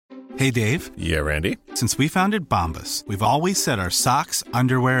Hey, Dave. Yeah, Randy? Since we founded Bombas, we've always said our socks,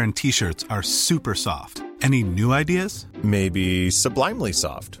 underwear, and T-shirts are super soft. Any new ideas? Maybe sublimely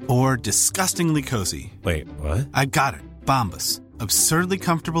soft. Or disgustingly cozy. Wait, what? I got it. Bombas. Absurdly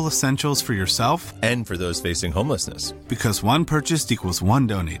comfortable essentials for yourself and for those facing homelessness. Because one purchased equals one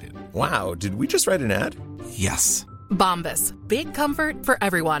donated. Wow, did we just write an ad? Yes. Bombas. Big comfort for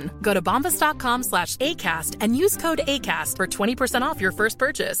everyone. Go to bombas.com/ACAST and use code ACAST for 20% off your first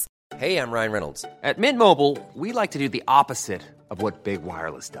purchase. Hey, I'm Ryan Reynolds. At Mint Mobile, we like to do the opposite of what Big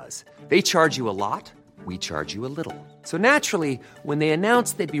Wireless does. They charge you a lot. We charge you a little. So naturally, when they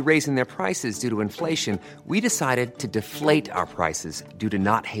announced they'd be raising their prices due to inflation, we decided to deflate our prices due to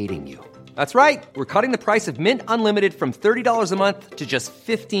not hating you. That's right. We're cutting the price of Mint Unlimited from $30 a month to just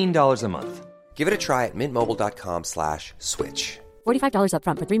 $15 a month. Give it a try at mintmobile.com/switch. $45 up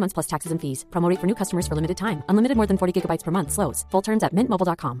front for 3 months plus taxes and fees. Promo rate for new customers for limited time. Unlimited more than 40 gigabytes per month slows. Full terms at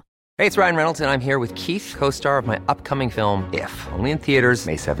mintmobile.com. Hey, it's Ryan Reynolds, and I'm here with Keith, co-star of my upcoming film, If, only in theaters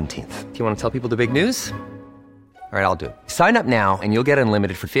May 17th. Do you want to tell people the big news? All right, I'll do it. Sign up now and you'll get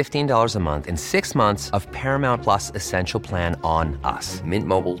unlimited for $15 a month and 6 months of Paramount Plus Essential Plan on us.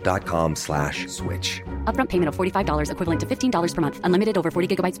 mintmobile.com/switch. Upfront payment of $45 equivalent to $15 per month. Unlimited over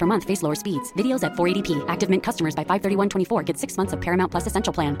 40 gigabytes per month. Face lower speeds. Videos at 480p. Active Mint customers by 531.24 get 6 months of Paramount Plus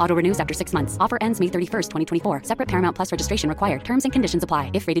Essential Plan. Auto renews after 6 months. Offer ends May 31st, 2024. Separate Paramount Plus registration required. Terms and conditions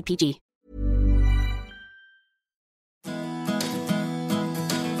apply if rated PG.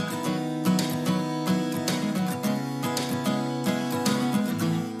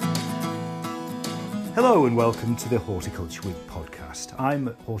 Hello and welcome to the Horticulture Week podcast.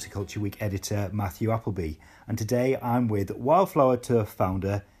 I'm Horticulture Week editor Matthew Appleby, and today I'm with Wildflower Turf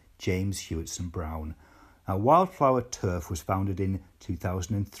founder James Hewitson-Brown. Now, Wildflower Turf was founded in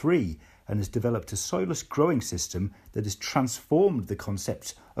 2003 and has developed a soilless growing system that has transformed the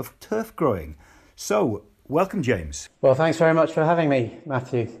concept of turf growing. So, welcome, James. Well, thanks very much for having me,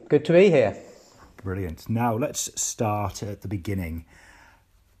 Matthew. Good to be here. Brilliant. Now, let's start at the beginning.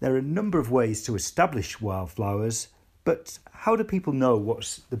 There are a number of ways to establish wildflowers, but how do people know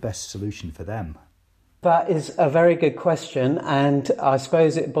what's the best solution for them? That is a very good question, and I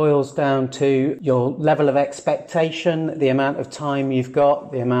suppose it boils down to your level of expectation, the amount of time you've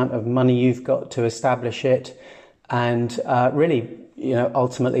got, the amount of money you've got to establish it, and really,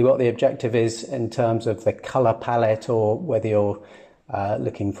 ultimately what the objective is in terms of the colour palette, or whether you're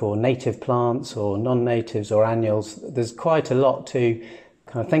looking for native plants or non-natives or annuals. There's quite a lot to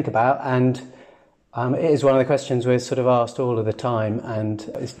kind of think about, and it is one of the questions we're sort of asked all of the time, and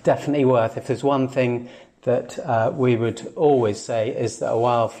it's definitely worth, if there's one thing that we would always say, is that a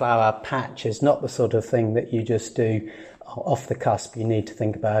wildflower patch is not the sort of thing that you just do off the cusp. You need to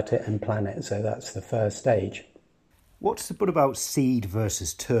think about it and plan it, so that's the first stage. What's the bit about seed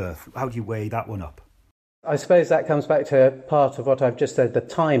versus turf? How do you weigh that one up? I suppose that comes back to part of what I've just said, the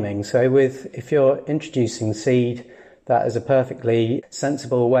timing. So if you're introducing seed, that is a perfectly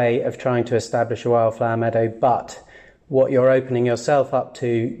sensible way of trying to establish a wildflower meadow, but what you're opening yourself up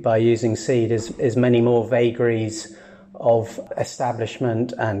to by using seed is many more vagaries of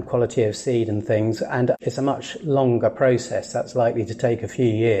establishment and quality of seed and things, and it's a much longer process that's likely to take a few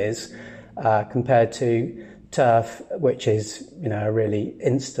years compared to turf, which is a really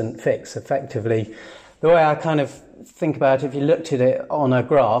instant fix. Effectively, the way I kind of think about it, if you looked at it on a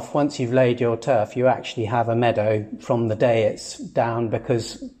graph, once you've laid your turf, you actually have a meadow from the day it's down,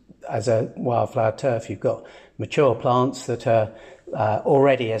 because as a wildflower turf, you've got mature plants that are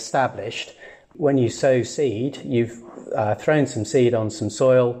already established. When you sow seed, you've thrown some seed on some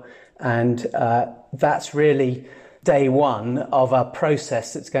soil, and that's really day one of a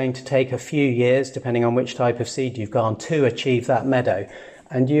process that's going to take a few years, depending on which type of seed you've gone, to achieve that meadow.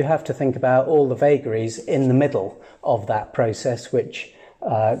 And you have to think about all the vagaries in the middle of that process, which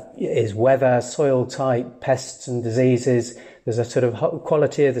is weather, soil type, pests and diseases. There's a sort of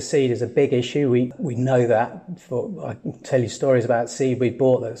quality of the seed is a big issue. We know that. I can tell you stories about seed we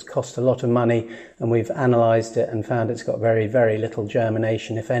bought that's cost a lot of money, and we've analysed it and found it's got very, very little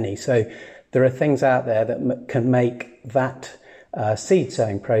germination, if any. So there are things out there that can make that seed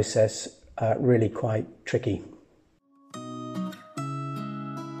sowing process really quite tricky.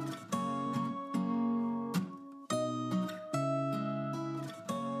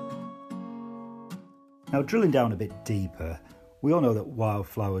 Now, drilling down a bit deeper, we all know that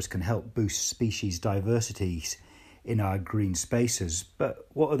wildflowers can help boost species diversities in our green spaces, but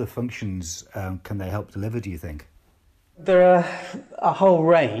what other functions can they help deliver, do you think? There are a whole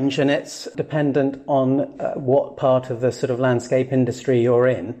range, and it's dependent on what part of the sort of landscape industry you're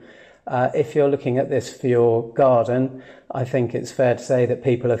in. If you're looking at this for your garden, I think it's fair to say that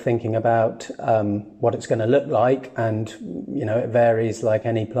people are thinking about what it's going to look like, and it varies like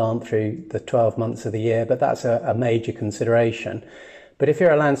any plant through the 12 months of the year, but that's a major consideration. But if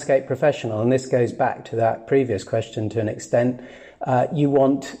you're a landscape professional, and this goes back to that previous question to an extent, you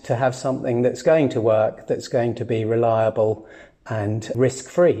want to have something that's going to work, that's going to be reliable and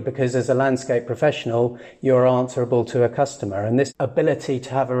risk-free, because as a landscape professional, you're answerable to a customer. And this ability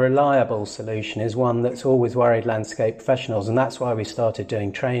to have a reliable solution is one that's always worried landscape professionals. And that's why we started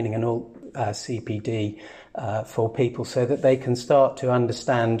doing training and all CPD for people, so that they can start to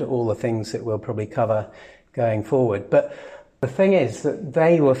understand all the things that we'll probably cover going forward. But the thing is that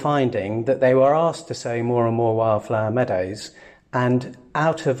they were finding that they were asked to sow more and more wildflower meadows. And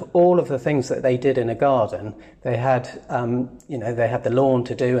out of all of the things that they did in a garden, they had, they had the lawn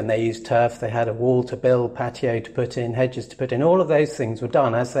to do, and they used turf. They had a wall to build, patio to put in, hedges to put in. All of those things were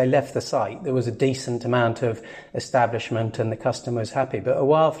done. As they left the site, there was a decent amount of establishment, and the customer was happy. But a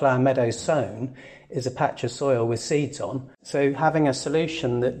wildflower meadow sown is a patch of soil with seeds on. So having a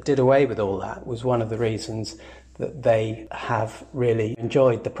solution that did away with all that was one of the reasons that they have really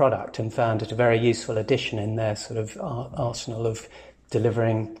enjoyed the product and found it a very useful addition in their sort of arsenal of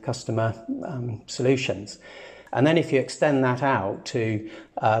delivering customer solutions. And then if you extend that out to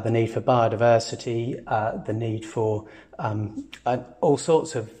the need for biodiversity, the need for all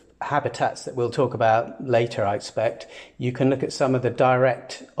sorts of habitats that we'll talk about later, I expect, you can look at some of the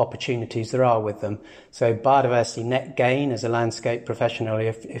direct opportunities there are with them. So biodiversity net gain as a landscape professional,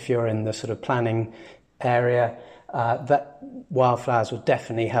 if you're in the sort of planning area, that wildflowers will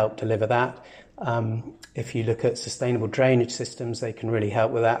definitely help deliver that. If you look at sustainable drainage systems, they can really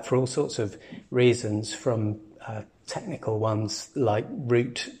help with that for all sorts of reasons, from technical ones like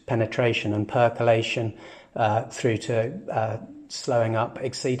root penetration and percolation through to slowing up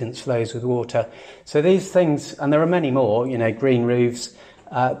exceedance flows with water. So these things, and there are many more, green roofs,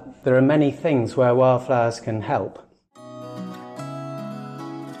 there are many things where wildflowers can help.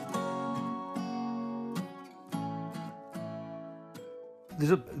 There's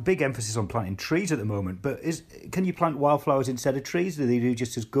a big emphasis on planting trees at the moment, but can you plant wildflowers instead of trees? Do they do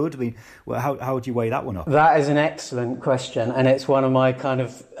just as good? I mean, how would you weigh that one up? That is an excellent question, and it's one of my kind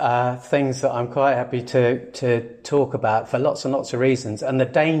of things that I'm quite happy to talk about for lots and lots of reasons. And the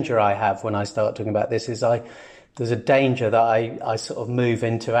danger I have when I start talking about this is there's a danger that I sort of move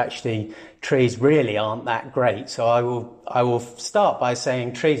into actually trees really aren't that great. So I will start by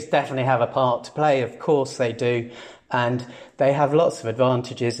saying trees definitely have a part to play. Of course they do. And they have lots of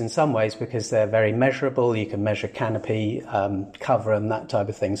advantages in some ways because they're very measurable. You can measure canopy, cover and that type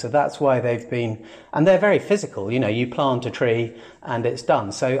of thing. So that's why they've been, and they're very physical. You plant a tree and it's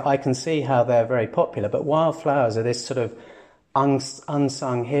done. So I can see how they're very popular. But wildflowers are this sort of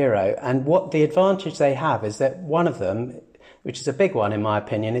unsung hero. And what the advantage they have is that one of them, which is a big one in my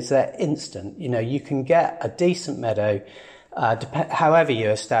opinion, is they're instant. You can get a decent meadow however you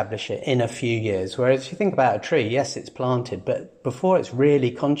establish it in a few years. Whereas if you think about a tree, yes, it's planted, but before it's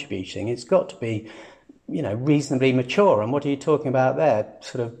really contributing, it's got to be, reasonably mature. And what are you talking about there?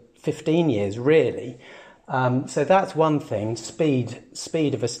 Sort of 15 years, really. So that's one thing,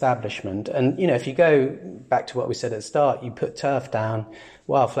 speed of establishment. And, if you go back to what we said at the start, you put turf down,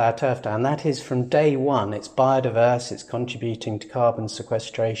 wildflower turf down, that is from day one. It's biodiverse, it's contributing to carbon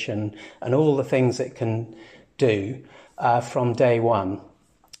sequestration and all the things it can do from day one.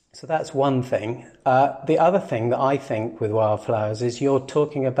 So that's one thing. The other thing that I think with wildflowers is you're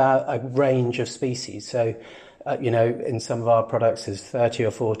talking about a range of species. So, in some of our products there's 30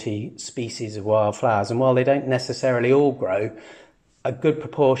 or 40 species of wildflowers. And while they don't necessarily all grow, a good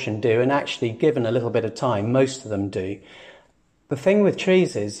proportion do. And actually, given a little bit of time, most of them do. The thing with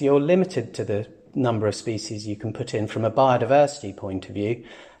trees is you're limited to the number of species you can put in from a biodiversity point of view.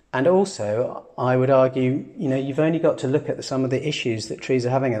 And also, I would argue, you've only got to look at some of the issues that trees are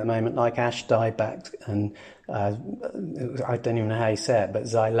having at the moment, like ash dieback and I don't even know how you say it, but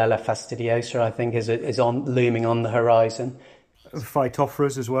Xylella fastidiosa, I think, is looming on the horizon.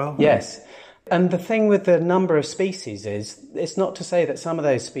 Phytophthora as well. Yes. And the thing with the number of species is, it's not to say that some of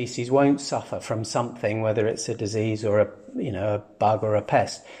those species won't suffer from something, whether it's a disease or a bug or a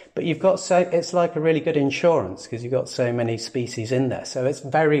pest. But it's like a really good insurance because you've got so many species in there. So it's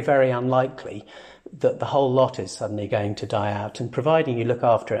very, very unlikely that the whole lot is suddenly going to die out. And providing you look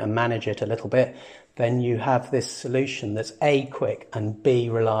after it and manage it a little bit, then you have this solution that's A, quick, and B,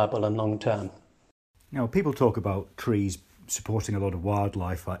 reliable and long term. Now, people talk about trees supporting a lot of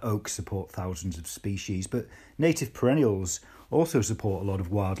wildlife, like oaks support thousands of species, but native perennials also support a lot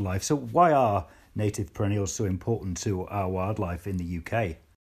of wildlife. So why are native perennials so important to our wildlife in the UK?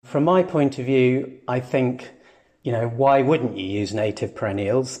 From my point of view, I think, why wouldn't you use native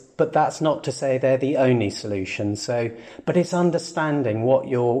perennials? But that's not to say they're the only solution. But it's understanding what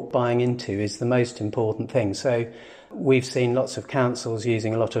you're buying into is the most important thing. So we've seen lots of councils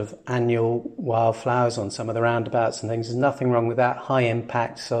using a lot of annual wildflowers on some of the roundabouts and things. There's nothing wrong with that. High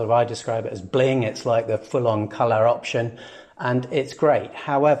impact, sort of, I describe it as bling. It's like the full-on colour option, and it's great.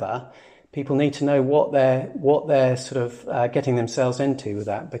 However, people need to know what they're sort of getting themselves into with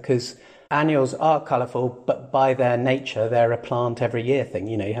that, because annuals are colourful, but by their nature, they're a plant every year thing.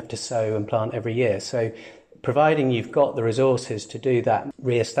 You have to sow and plant every year. So providing you've got the resources to do that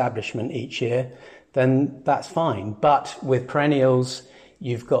re-establishment each year, then that's fine. But with perennials,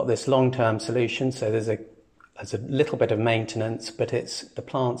 you've got this long-term solution. So there's a little bit of maintenance, but the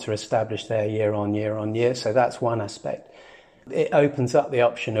plants are established there year on year on year. So that's one aspect. It opens up the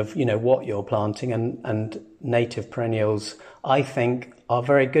option of, what you're planting, and native perennials, I think, are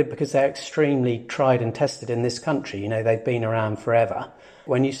very good because they're extremely tried and tested in this country. They've been around forever.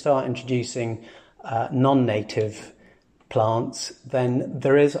 When you start introducing non-native plants, then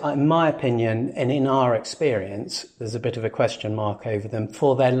there is, in my opinion, and in our experience, there's a bit of a question mark over them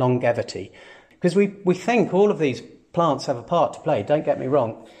for their longevity. Because we think all of these plants have a part to play, don't get me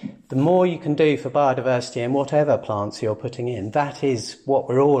wrong. The more you can do for biodiversity and whatever plants you're putting in, that is what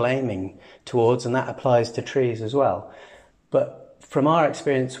we're all aiming towards, and that applies to trees as well. But from our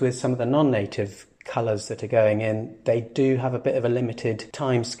experience with some of the non-native colours that are going in, they do have a bit of a limited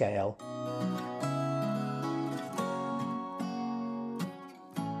time scale.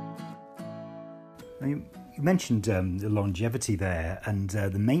 You mentioned the longevity there and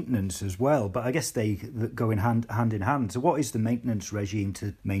the maintenance as well, but I guess they go in hand in hand. So what is the maintenance regime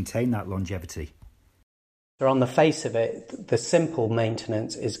to maintain that longevity? So on the face of it, the simple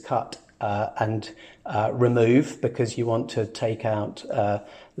maintenance is cut and remove, because you want to take out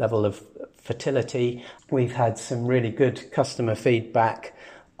level of fertility. We've had some really good customer feedback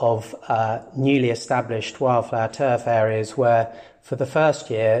of newly established wildflower turf areas where for the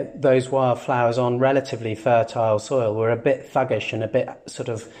first year, those wildflowers on relatively fertile soil were a bit thuggish and a bit sort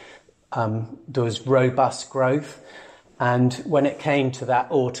of, there was robust growth. And when it came to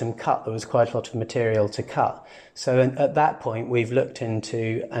that autumn cut, there was quite a lot of material to cut. So at that point, we've looked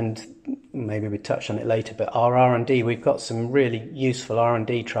into, and maybe we touch on it later, but our R&D, we've got some really useful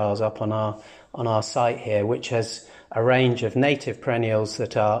R&D trials up on our site here, which has a range of native perennials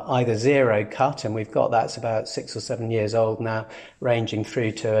that are either zero cut, and we've got that's about 6 or 7 years old now, ranging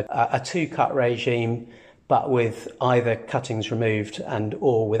through to a 2-cut regime, but with either cuttings removed and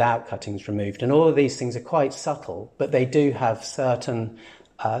or without cuttings removed. And all of these things are quite subtle, but they do have certain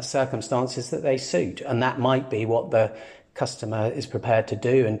circumstances that they suit, and that might be what the customer is prepared to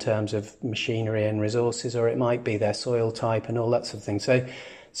do in terms of machinery and resources, or it might be their soil type and all that sort of thing.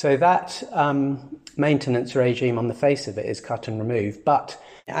 So that maintenance regime on the face of it is cut and remove, but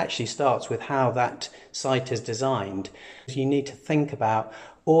it actually starts with how that site is designed. You need to think about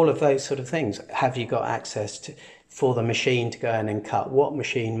all of those sort of things. Have you got access for the machine to go in and cut? What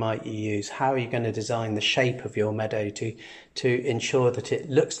machine might you use? How are you going to design the shape of your meadow to ensure that it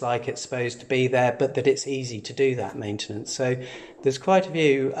looks like it's supposed to be there, but that it's easy to do that maintenance? So there's quite a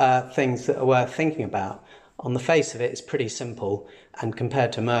few things that are worth thinking about. On the face of it, it's pretty simple. And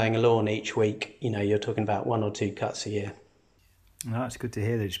compared to mowing a lawn each week, you're talking about 1 or 2 cuts a year. Well, that's good to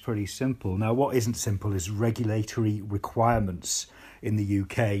hear that it's pretty simple. Now, what isn't simple is regulatory requirements in the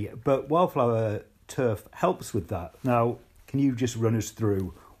UK, but wildflower turf helps with that. Now, can you just run us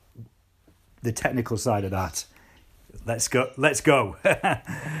through the technical side of that? Let's go.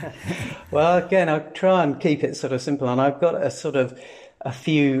 Well, again, I'll try and keep it sort of simple, and I've got a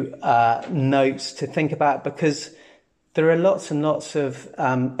few notes to think about, because there are lots and lots of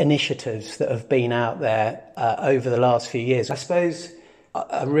initiatives that have been out there over the last few years. I suppose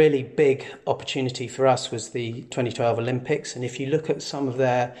a really big opportunity for us was the 2012 Olympics, and if you look at some of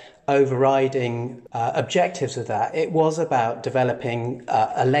their overriding objectives of that, it was about developing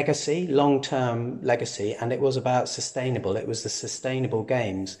a legacy, long-term legacy, and it was about sustainable. It was the Sustainable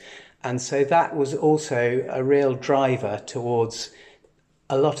Games. And so that was also a real driver towards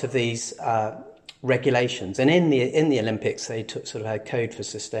a lot of these regulations. And in the Olympics, they had Code for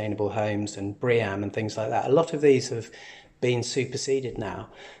Sustainable Homes and BREEAM and things like that. A lot of these have been superseded now.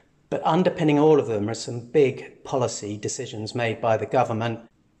 But underpinning all of them are some big policy decisions made by the government.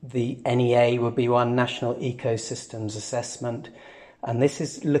 The NEA would be one, National Ecosystems Assessment. And this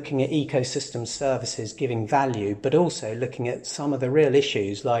is looking at ecosystem services giving value, but also looking at some of the real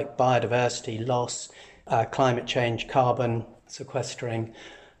issues like biodiversity loss, climate change, carbon sequestering.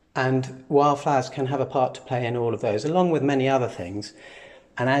 And wildflowers can have a part to play in all of those, along with many other things.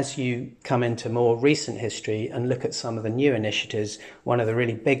 And as you come into more recent history and look at some of the new initiatives, one of the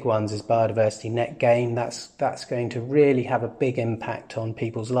really big ones is biodiversity net gain. That's going to really have a big impact on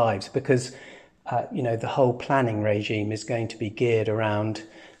people's lives because, the whole planning regime is going to be geared around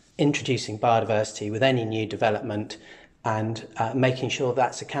introducing biodiversity with any new development and making sure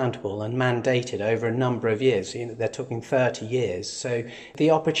that's accountable and mandated over a number of years. They're talking 30 years. So the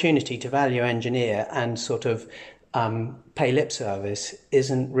opportunity to value engineer and sort of pay lip service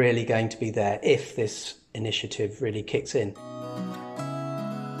isn't really going to be there if this initiative really kicks in.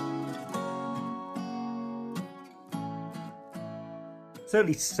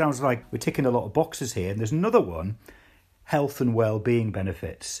 Certainly sounds like we're ticking a lot of boxes here. And there's another one, health and well-being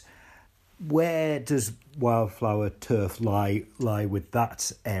benefits. Where does wildflower turf lie with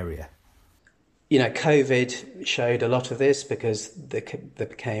that area? COVID showed a lot of this because there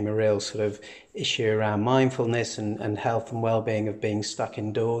became a real sort of issue around mindfulness and health and well-being of being stuck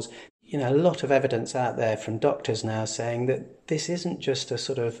indoors. A lot of evidence out there from doctors now saying that this isn't just a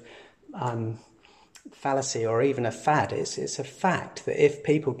sort of fallacy or even a fad. It's a fact that if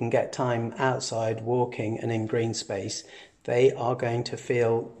people can get time outside walking and in green space, they are going to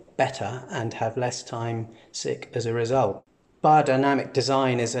feel better and have less time sick as a result. Biodynamic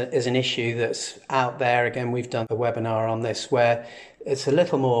design is an issue that's out there. Again, we've done a webinar on this where it's a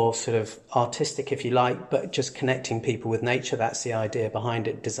little more sort of artistic, if you like, but just connecting people with nature. That's the idea behind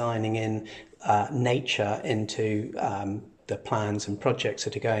it, designing in nature into the plans and projects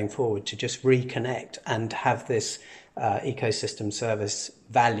that are going forward to just reconnect and have this ecosystem service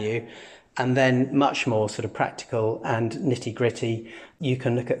value. And then much more sort of practical and nitty-gritty, you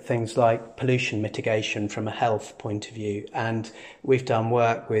can look at things like pollution mitigation from a health point of view. And we've done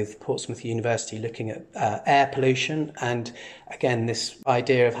work with Portsmouth University looking at air pollution. And again, this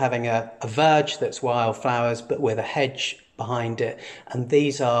idea of having a verge that's wildflowers, but with a hedge behind it. And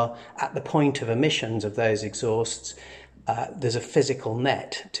these are at the point of emissions of those exhausts. There's a physical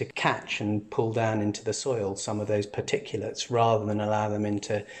net to catch and pull down into the soil some of those particulates rather than allow them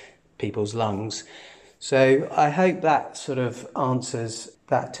into people's lungs. So I hope that sort of answers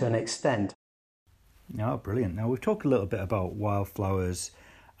that to an extent. Oh, brilliant. Now, we've talked a little bit about wildflowers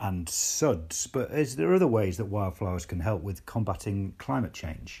and suds, but is there other ways that wildflowers can help with combating climate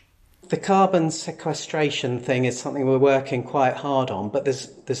change? The carbon sequestration thing is something we're working quite hard on, but there's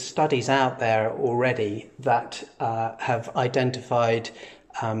studies out there already that have identified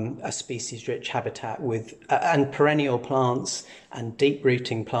a species-rich habitat with and perennial plants and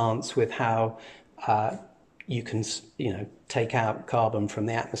deep-rooting plants with how you can, take out carbon from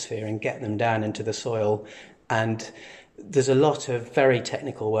the atmosphere and get them down into the soil. And there's a lot of very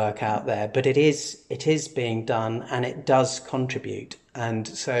technical work out there, but it is being done and it does contribute. And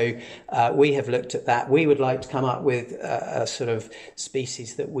so we have looked at that. We would like to come up with a sort of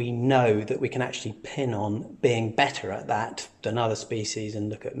species that we know that we can actually pin on being better at that than other species and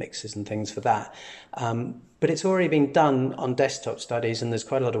look at mixes and things for that. But it's already been done on desktop studies, and there's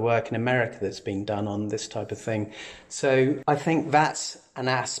quite a lot of work in America that's been done on this type of thing. So I think that's an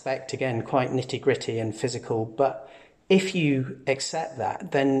aspect, again, quite nitty-gritty and physical. But if you accept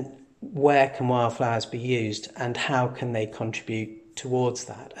that, then where can wildflowers be used and how can they contribute towards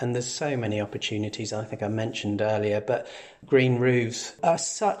that? And there's so many opportunities, I think I mentioned earlier, but green roofs are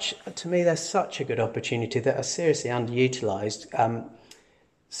they're such a good opportunity that are seriously underutilised.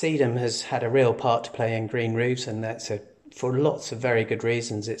 Sedum has had a real part to play in green roofs, and for lots of very good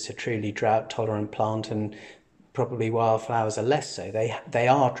reasons. It's a truly drought-tolerant plant, and probably wildflowers are less so. They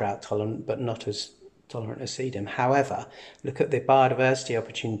are drought-tolerant, but not as tolerant as sedum. However, look at the biodiversity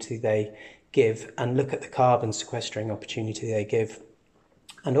opportunity they give, and look at the carbon sequestering opportunity they give,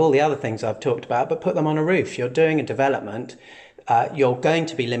 and all the other things I've talked about, but put them on a roof. You're doing a development. You're going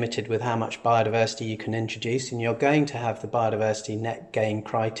to be limited with how much biodiversity you can introduce, and you're going to have the biodiversity net gain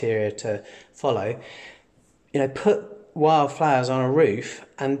criteria to follow. Put wildflowers on a roof,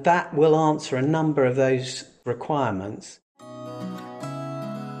 and that will answer a number of those requirements.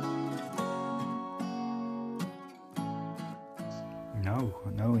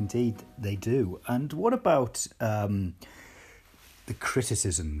 No, indeed they do. And what about the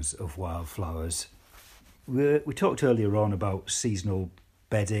criticisms of wildflowers? We talked earlier on about seasonal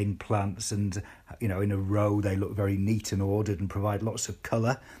bedding plants, and in a row they look very neat and ordered and provide lots of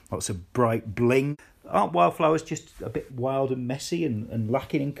colour, lots of bright bling. Aren't wildflowers just a bit wild and messy and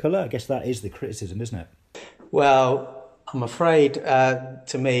lacking in colour? I guess that is the criticism, isn't it? Well, I'm afraid,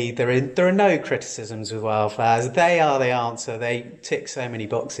 to me, there are no criticisms with wildflowers. They are the answer. They tick so many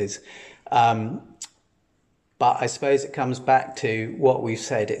boxes. But I suppose it comes back to what we've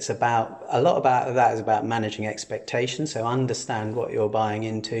said. It's about, a lot about that is about managing expectations. So understand what you're buying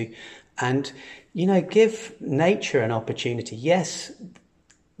into and, give nature an opportunity. Yes,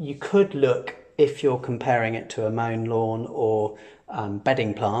 you could look, if you're comparing it to a mown lawn or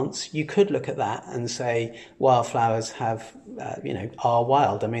bedding plants, you could look at that and say wildflowers have, are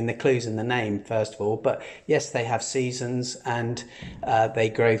wild. I mean, the clue's in the name, first of all, but yes, they have seasons and they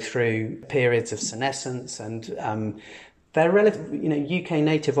grow through periods of senescence and they're UK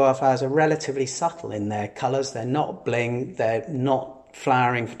native wildflowers are relatively subtle in their colours. They're not bling, they're not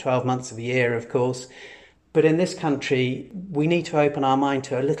flowering for 12 months of the year, of course. But in this country, we need to open our mind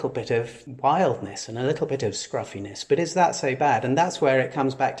to a little bit of wildness and a little bit of scruffiness. But is that so bad? And that's where it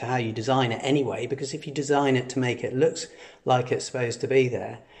comes back to how you design it anyway, because if you design it to make it look like it's supposed to be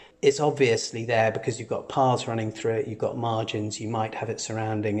there, it's obviously there because you've got paths running through it, you've got margins, you might have it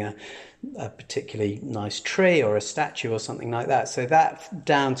surrounding a particularly nice tree or a statue or something like that. So that,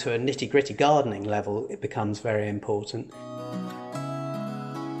 down to a nitty-gritty gardening level, it becomes very important.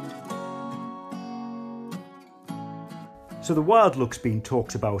 So the wild look's been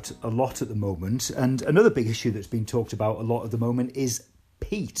talked about a lot at the moment, and another big issue that's been talked about a lot at the moment is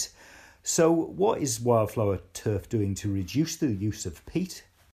peat. So what is Wildflower Turf doing to reduce the use of peat?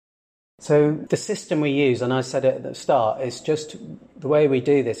 So the system we use, and I said it at the start, is just the way we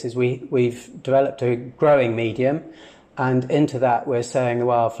do this is we've developed a growing medium, and into that we're sowing the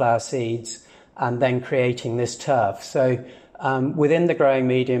wildflower seeds and then creating this turf. So within the growing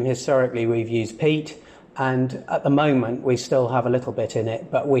medium, historically we've used peat. And at the moment, we still have a little bit in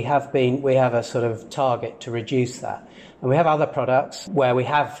it, but we have a sort of target to reduce that. And we have other products where we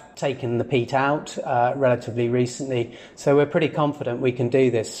have taken the peat out relatively recently. So we're pretty confident we can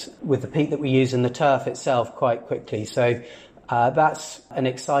do this with the peat that we use in the turf itself quite quickly. So that's an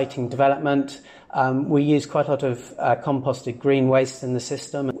exciting development. We use quite a lot of composted green waste in the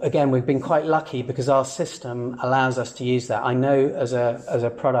system. Again, we've been quite lucky because our system allows us to use that. I know as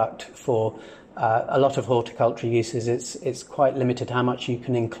a product for a lot of horticulture uses, it's quite limited how much you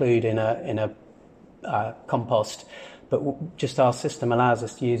can include in a compost, but just our system allows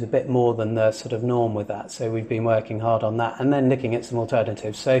us to use a bit more than the sort of norm with that. So we've been working hard on that and then looking at some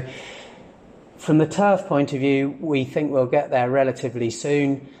alternatives. So from the turf point of view, we think we'll get there relatively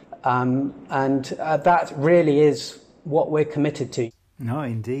soon, and that really is what we're committed to. No,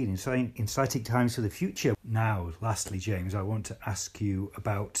 indeed. Exciting times for the future. Now, lastly, James, I want to ask you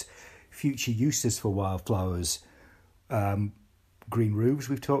about future uses for wildflowers. Green roofs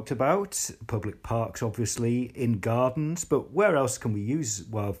we've talked about, public parks obviously, in gardens, but where else can we use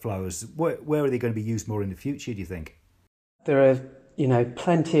wildflowers? Where are they going to be used more in the future, do you think? There are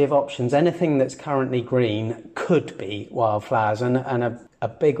plenty of options. Anything that's currently green could be wildflowers, and a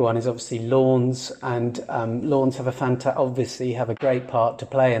big one is obviously lawns, and lawns obviously have a great part to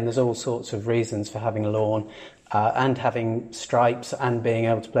play, and there's all sorts of reasons for having a lawn. And having stripes and being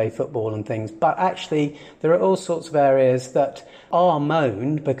able to play football and things. But actually, there are all sorts of areas that are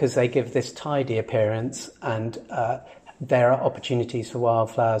mown because they give this tidy appearance, and there are opportunities for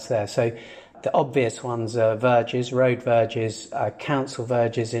wildflowers there. So the obvious ones are verges, road verges, council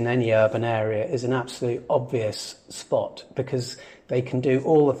verges in any urban area is an absolute obvious spot because they can do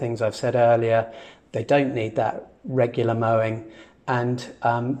all the things I've said earlier. They don't need that regular mowing. And,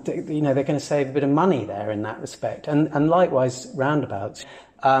 they're going to save a bit of money there in that respect. And likewise, roundabouts.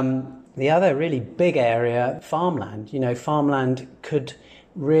 The other really big area, farmland. Farmland could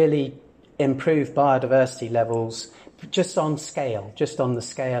really improve biodiversity levels just on the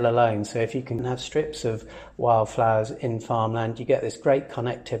scale alone. So if you can have strips of wildflowers in farmland, you get this great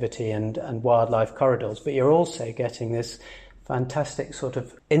connectivity and wildlife corridors. But you're also getting this fantastic sort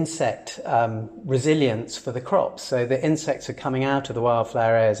of insect resilience for the crops. So the insects are coming out of the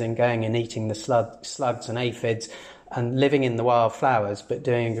wildflower areas and going and eating the slugs and aphids and living in the wildflowers, but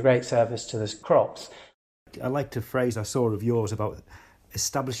doing a great service to the crops. I liked a phrase I saw of yours about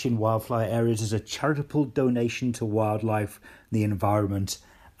establishing wildflower areas as a charitable donation to wildlife, the environment,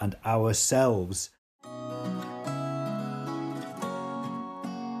 and ourselves.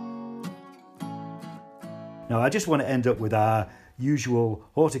 Now, I just want to end up with our usual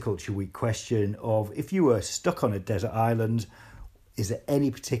Horticulture Week question of, if you were stuck on a desert island, is there any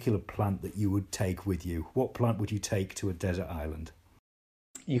particular plant that you would take with you? What plant would you take to a desert island?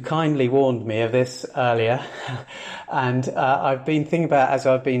 You kindly warned me of this earlier, and I've been thinking about it as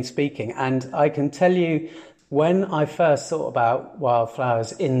I've been speaking, and I can tell you, when I first thought about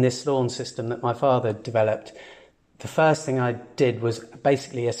wildflowers in this lawn system that my father developed, the first thing I did was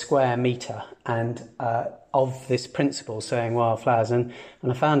basically a square metre, and of this principle, sowing wildflowers. And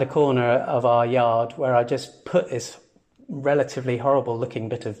I found a corner of our yard where I just put this relatively horrible looking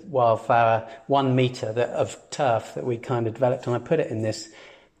bit of wildflower, 1 metre of turf that we kind of developed, and I put it in this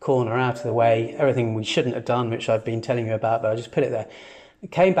corner out of the way, everything we shouldn't have done, which I've been telling you about, but I just put it there. It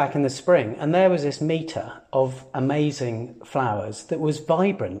came back in the spring, and there was this metre of amazing flowers that was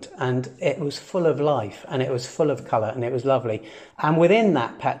vibrant, and it was full of life, and it was full of colour, and it was lovely. And within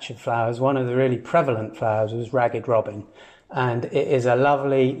that patch of flowers, one of the really prevalent flowers was ragged robin, and it is a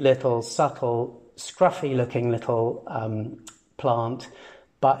lovely little subtle, scruffy looking little plant,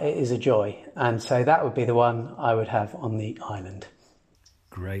 but it is a joy. And so that would be the one I would have on the island.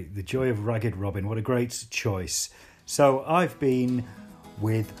 Great. The joy of ragged robin. What a great choice. So I've been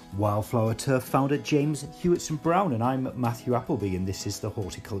with Wildflower Turf founder James Hewitson-Brown, and I'm Matthew Appleby, and this is the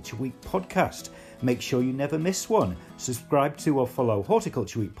Horticulture Week podcast. Make sure you never miss one. Subscribe to or follow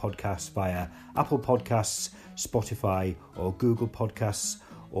Horticulture Week podcast via Apple Podcasts, Spotify or Google Podcasts,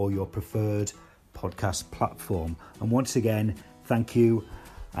 or your preferred podcast platform. And once again, thank you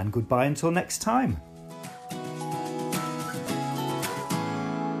and goodbye until next time.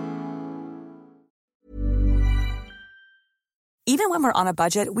 Even when we're on a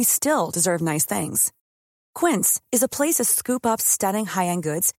budget, we still deserve nice things. Quince is a place to scoop up stunning high-end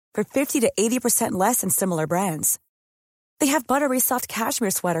goods for 50 to 80% less than similar brands. They have buttery soft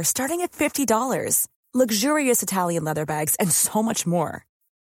cashmere sweaters starting at $50, luxurious Italian leather bags, and so much more.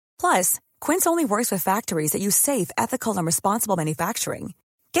 Plus, Quince only works with factories that use safe, ethical, and responsible manufacturing.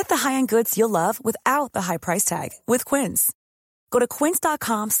 Get the high-end goods you'll love without the high price tag with Quince. Go to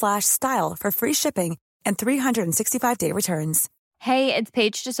quince.com/style for free shipping and 365-day returns. Hey, it's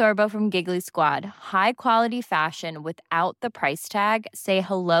Paige DeSorbo from Giggly Squad. High quality fashion without the price tag. Say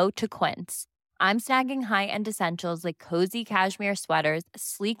hello to Quince. I'm snagging high-end essentials like cozy cashmere sweaters,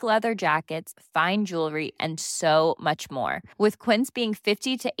 sleek leather jackets, fine jewelry, and so much more. With Quince being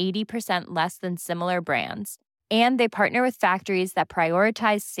 50 to 80% less than similar brands. And they partner with factories that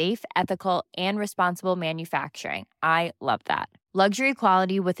prioritize safe, ethical, and responsible manufacturing. I love that. Luxury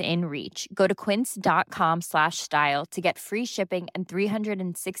quality within reach. Go to quince.com/style to get free shipping and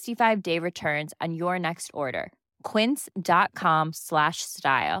 365-day returns on your next order.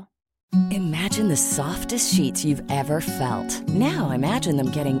 Quince.com/style. Imagine the softest sheets you've ever felt. Now imagine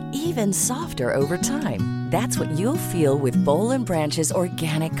them getting even softer over time. That's what you'll feel with Boll & Branch's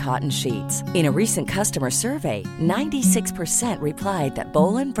organic cotton sheets. In a recent customer survey, 96% replied that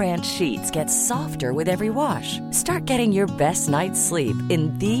Boll & Branch sheets get softer with every wash. Start getting your best night's sleep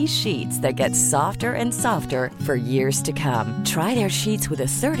in these sheets that get softer and softer for years to come. Try their sheets with a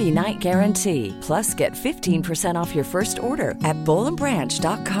 30-night guarantee. Plus, get 15% off your first order at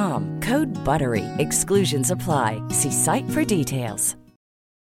bollandbranch.com. Code BUTTERY. Exclusions apply. See site for details.